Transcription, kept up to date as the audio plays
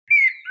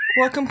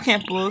Welcome,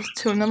 campers,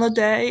 to another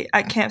day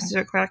at Camp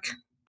Cedar Creek.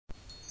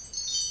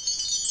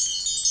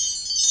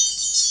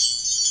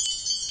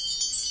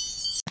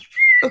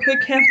 Okay,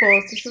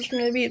 campers, this is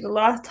going to be the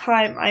last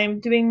time I am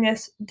doing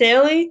this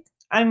daily.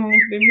 I'm going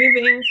to be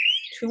moving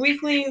to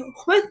weekly.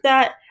 With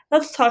that,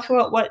 let's talk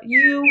about what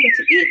you get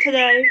to eat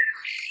today.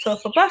 So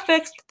for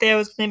breakfast,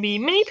 there's going to be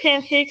mini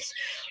pancakes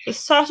with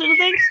sausage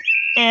links,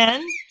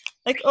 and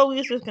like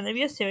always, there's going to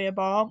be a cereal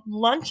bar.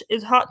 Lunch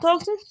is hot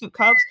dogs and fruit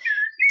cups.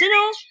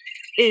 Dinner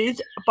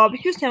is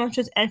barbecue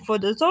sandwiches, and for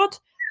dessert,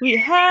 we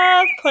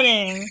have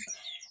pudding.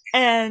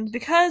 And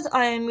because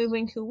I am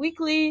moving to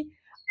weekly,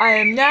 I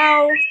am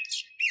now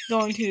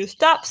going to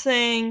stop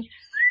saying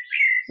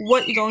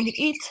what you're going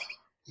to eat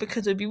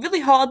because it would be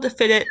really hard to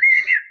fit it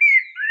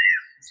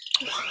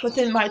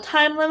within my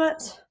time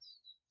limits.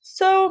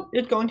 So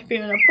it's going to be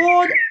on a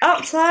board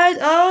outside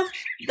of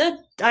the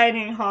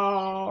dining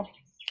hall.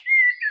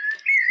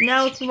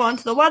 Now let's move on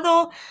to the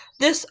weather.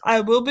 This I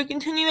will be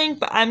continuing,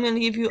 but I'm going to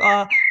give you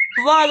a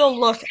broader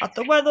look at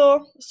the weather.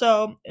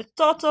 So it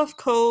starts off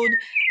cold,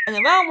 and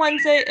around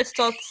Wednesday it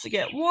starts to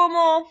get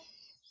warmer,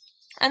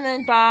 and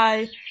then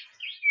by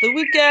the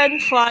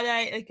weekend,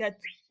 Friday, it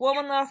gets warm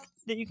enough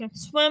that you can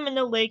swim in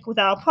the lake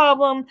without a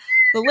problem.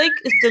 The lake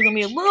is still going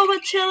to be a little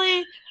bit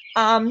chilly,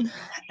 and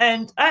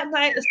at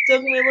night it's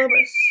still going to be a little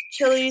bit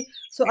chilly,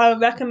 so I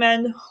would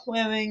recommend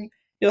wearing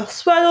your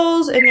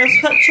sweaters and your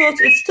sweatshirts.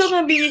 It's still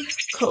going to be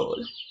cold.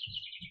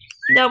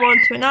 Now on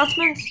to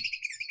announcements.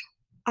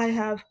 I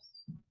have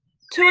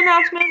two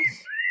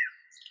announcements.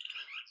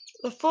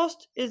 The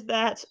first is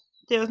that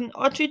there's an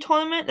archery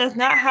tournament that's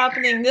not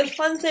happening this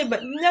Wednesday, but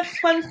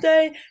next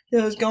Wednesday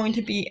there's going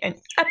to be an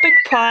epic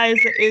prize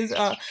that is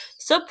a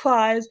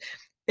surprise.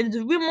 It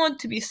is rumored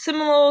to be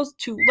similar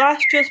to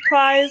last year's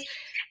prize.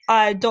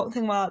 I don't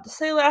think I'm allowed to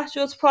say last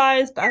year's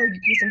prize, but I will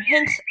give you some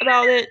hints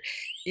about it.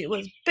 It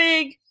was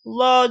big,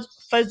 large,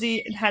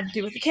 fuzzy, and had to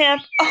do with the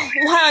camp. Oh,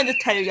 why don't I just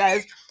tell you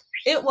guys?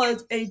 It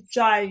was a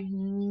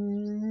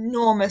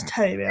ginormous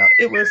teddy bear.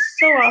 It was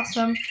so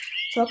awesome.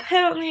 So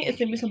apparently it's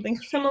going to be something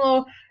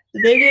similar.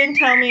 They didn't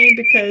tell me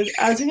because,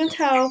 as you can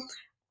tell,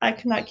 I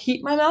cannot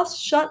keep my mouth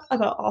shut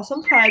about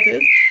awesome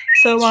prizes.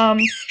 So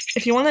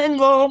if you want to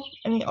enroll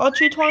in the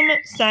archery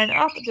tournament, sign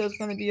up. There's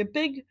going to be a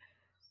big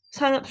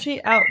sign-up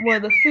sheet out where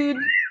the food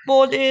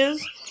board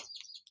is.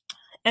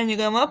 And you're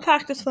going to want to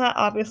practice for that,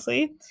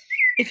 obviously,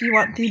 if you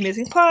want the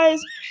amazing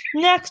prize.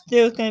 Next,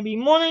 there's going to be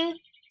morning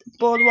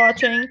board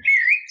watching.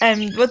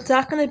 And what's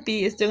that going to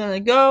be is they're going to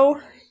go,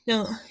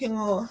 go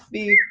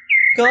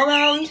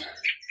around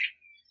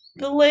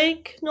the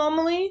lake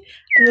normally,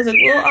 and there's a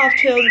little off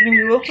trail that's going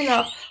to be woken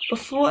up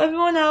before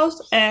everyone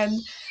else, and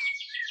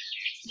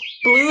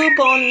Blue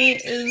Bonnie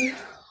is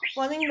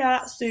running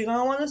that, so you're going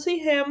to want to see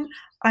him.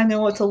 I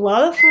know it's a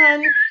lot of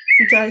fun.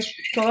 You guys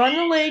go on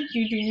the lake.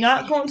 You do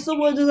not go into the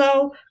woods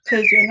though,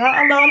 because you're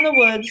not allowed in the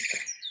woods.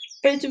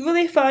 But it's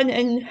really fun,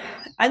 and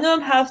I know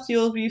in past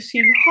years we've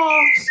seen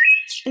hawks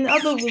and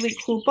other really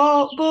cool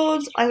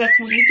birds. I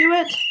recommend you do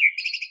it.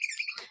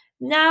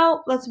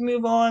 Now let's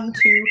move on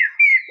to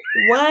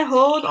what I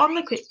heard on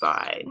the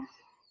grapevine.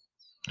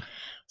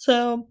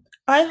 So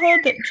I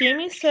heard that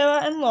Jamie,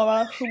 Sarah, and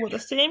Laura, who were the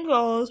same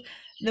girls,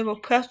 they were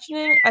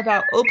questioning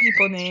about old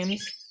people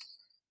names.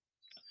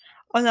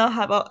 And I'll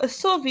have a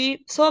survey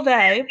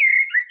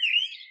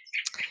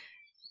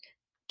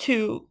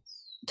to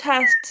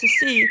test to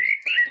see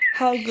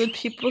how good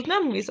people's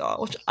memories are,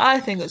 which I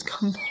think is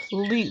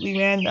completely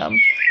random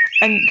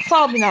and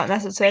probably not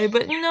necessary,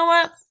 but you know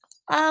what?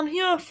 I'm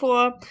here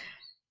for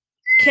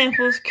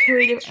campus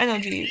creative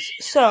energies,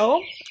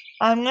 so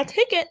I'm gonna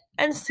take it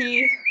and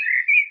see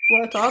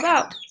what it's all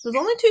about. There's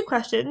only two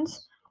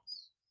questions.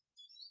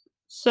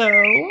 So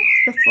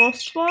the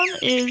first one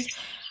is,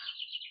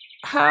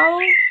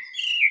 how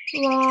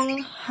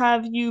long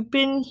have you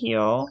been here?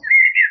 Well,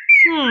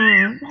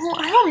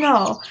 I don't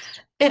know.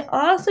 It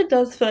honestly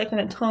does feel like an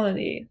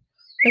eternity.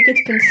 Like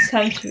it's been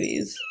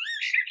centuries.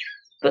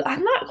 But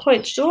I'm not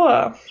quite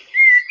sure.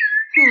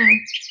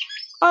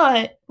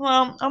 Alright,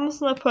 well, I'm just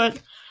gonna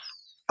put,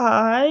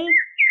 I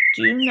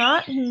do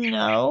not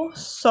know.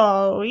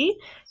 Sorry.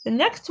 The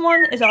next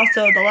one is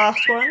also the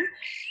last one.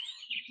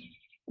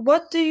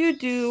 What do you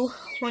do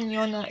when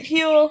you're not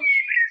here?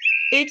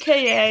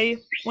 AKA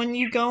when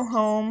you go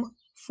home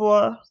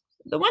for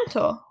the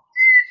winter.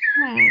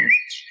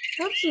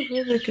 That's a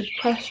really good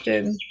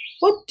question.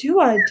 What do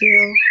I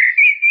do?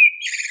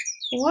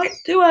 What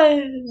do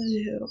I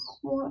do?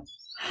 What?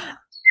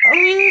 I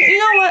mean, you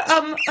know what?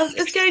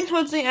 It's getting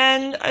towards the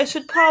end. I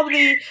should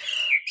probably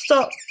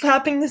stop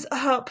wrapping this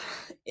up.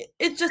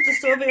 It's just a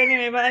survey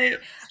anyway, right?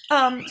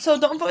 So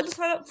don't forget to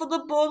sign up for the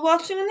board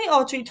watching in the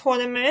archery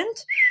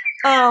tournament.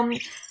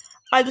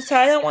 I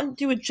decided I want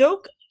to do a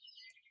joke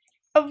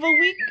of the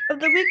week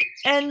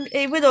and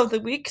a riddle of the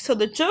week. So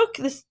the joke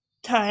this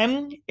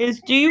time is,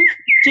 did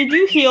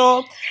you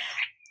hear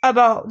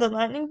about the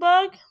lightning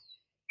bug?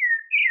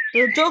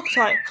 The joke,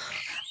 sorry.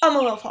 I'm a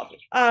little floppy.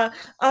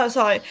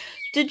 Sorry.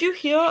 Did you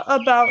hear the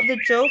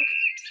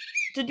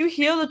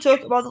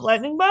joke about the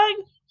lightning bug?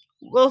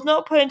 there's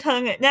no point in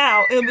telling it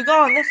now. It'll be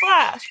gone in a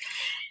flash.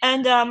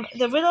 And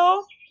the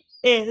riddle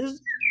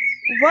is,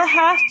 what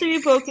has to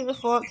be broken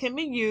before it can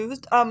be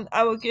used?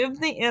 I will give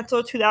the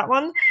answer to that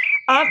one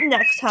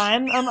next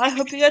time. I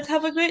hope you guys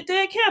have a great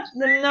day at camp.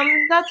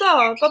 And that's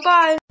all.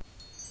 Bye-bye.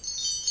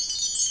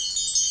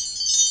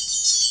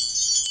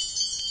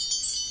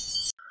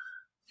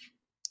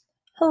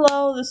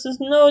 Hello, this is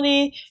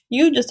Nodi.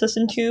 You just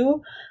listened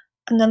to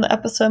another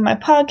episode of my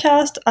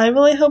podcast. I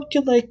really hope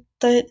you liked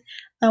it.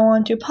 I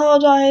want to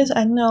apologize.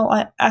 I know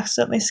I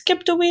accidentally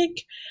skipped a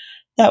week.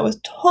 That was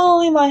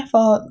totally my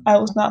fault. I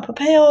was not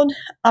prepared.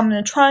 I'm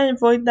going to try and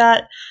avoid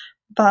that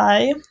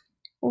by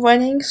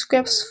writing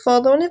scripts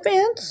further in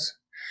advance.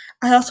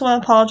 I also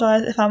want to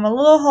apologize if I'm a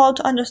little hard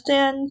to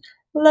understand.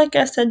 Like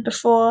I said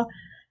before,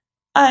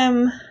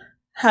 I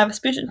have a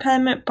speech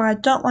impediment, but I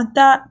don't want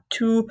that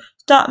to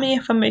stop me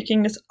from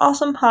making this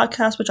awesome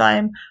podcast, which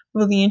I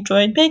really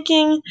enjoyed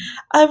making.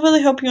 I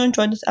really hope you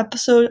enjoyed this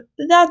episode.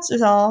 That's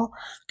all.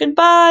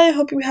 Goodbye.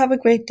 Hope you have a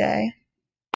great day.